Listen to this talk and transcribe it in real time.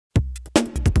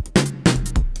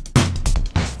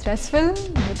Stressful,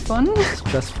 but fun.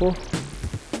 Stressful,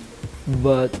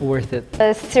 but worth it.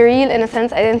 Surreal in a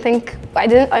sense. I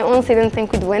honestly didn't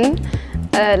think we'd win,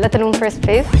 let alone first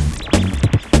place.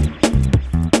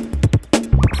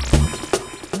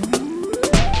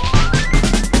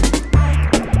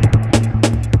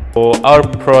 So our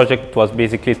project was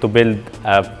basically to build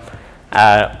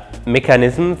a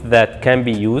mechanism that can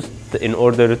be used in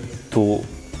order to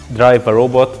drive a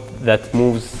robot that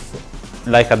moves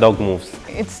like a dog moves.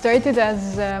 It started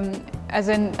as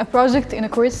a project in a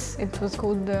course. It was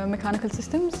called Mechanical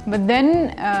Systems. But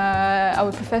then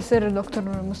our professor, Dr.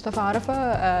 Mustafa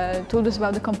Arafa, told us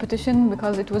about the competition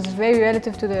because it was very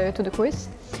relative to the course.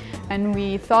 And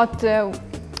we thought,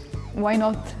 why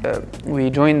not? We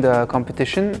joined the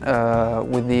competition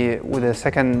with a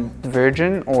second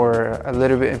version or a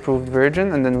little bit improved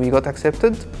version, and then we got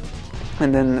accepted.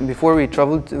 And then before we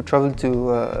traveled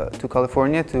to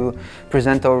California to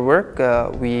present our work,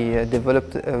 we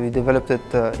developed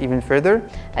it even further.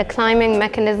 A climbing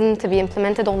mechanism to be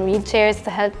implemented on wheelchairs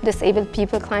to help disabled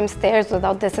people climb stairs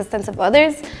without the assistance of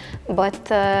others.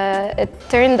 But it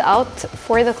turned out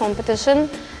for the competition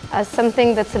as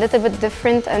something that's a little bit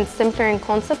different and simpler in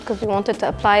concept, because we wanted to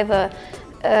apply the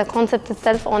concept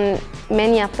itself on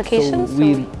many applications. So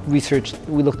we researched,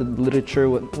 we looked at the literature,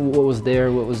 what was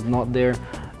there, what was not there,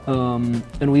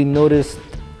 and we noticed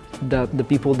that the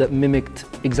people that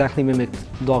exactly mimicked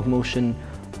dog motion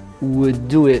would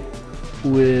do it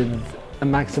with a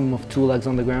maximum of 2 legs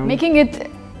on the ground. Making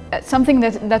it something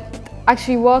that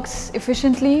actually walks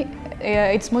efficiently,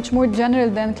 it's much more general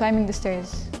than climbing the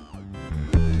stairs.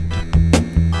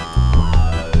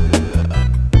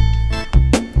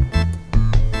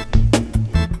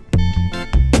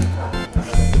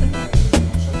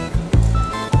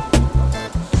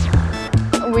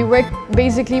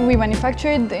 We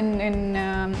manufactured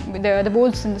the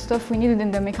bolts and the stuff we needed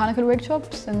in the mechanical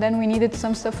workshops, and then we needed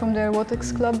some stuff from the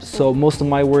robotics club. So most of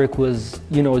my work was,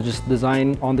 just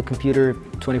design on the computer,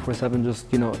 24/7,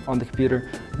 just, on the computer,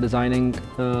 designing.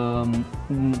 The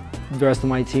rest of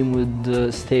my team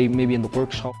would stay maybe in the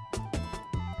workshop.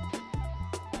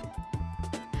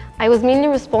 I was mainly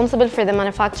responsible for the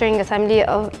manufacturing assembly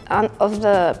of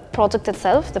the project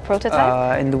itself, the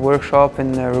prototype. In the workshop,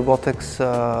 in the robotics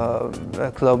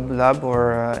club lab,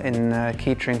 or in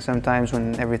catering sometimes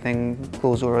when everything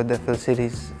closes or the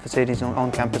facilities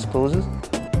on campus closes.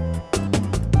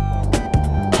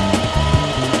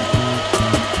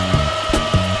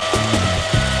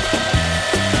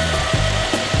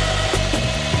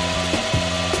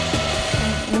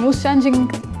 The most challenging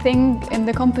thing in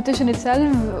the competition itself,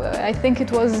 I think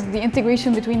it was the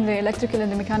integration between the electrical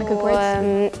and the mechanical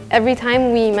parts. Every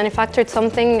time we manufactured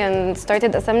something and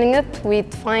started assembling it,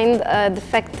 we'd find a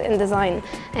defect in design,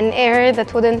 an error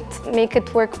that wouldn't make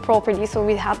it work properly, so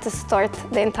we had to start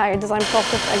the entire design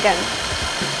process again.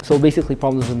 So basically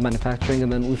problems with manufacturing,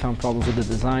 and then we found problems with the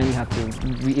design. We had to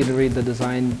reiterate the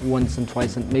design once and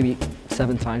twice and maybe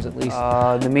 7 times at least.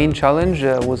 The main challenge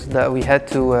was that we had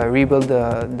to rebuild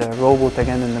the robot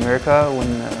again in America when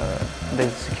the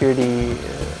security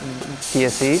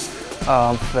TSA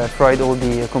fried all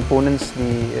the components,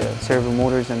 the servo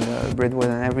motors and the breadboard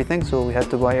and everything. So we had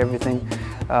to buy everything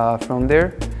from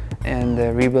there and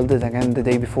rebuild it again the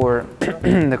day before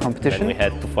the competition. And we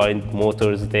had to find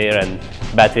motors there and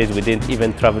batteries. We didn't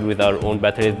even travel with our own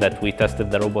batteries that we tested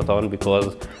the robot on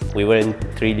because we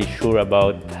weren't really sure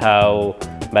about how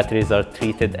batteries are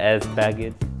treated as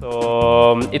baggage.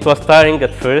 So it was tiring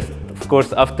at first. Of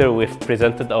course, after we've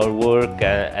presented our work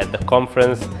at the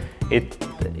conference,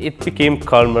 it became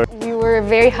calmer. We were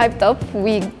very hyped up.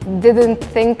 We didn't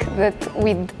think that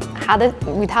we'd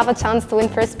have a chance to win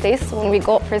first place. When we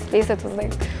got first place, it was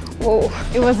like, whoa.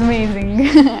 It was amazing.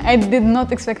 I did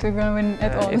not expect we were going to win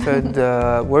at all. If I'd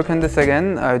work on this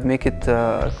again, I would make it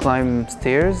climb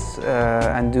stairs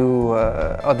and do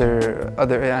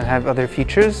and have other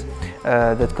features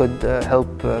that could help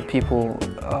people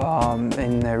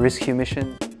in rescue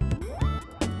missions.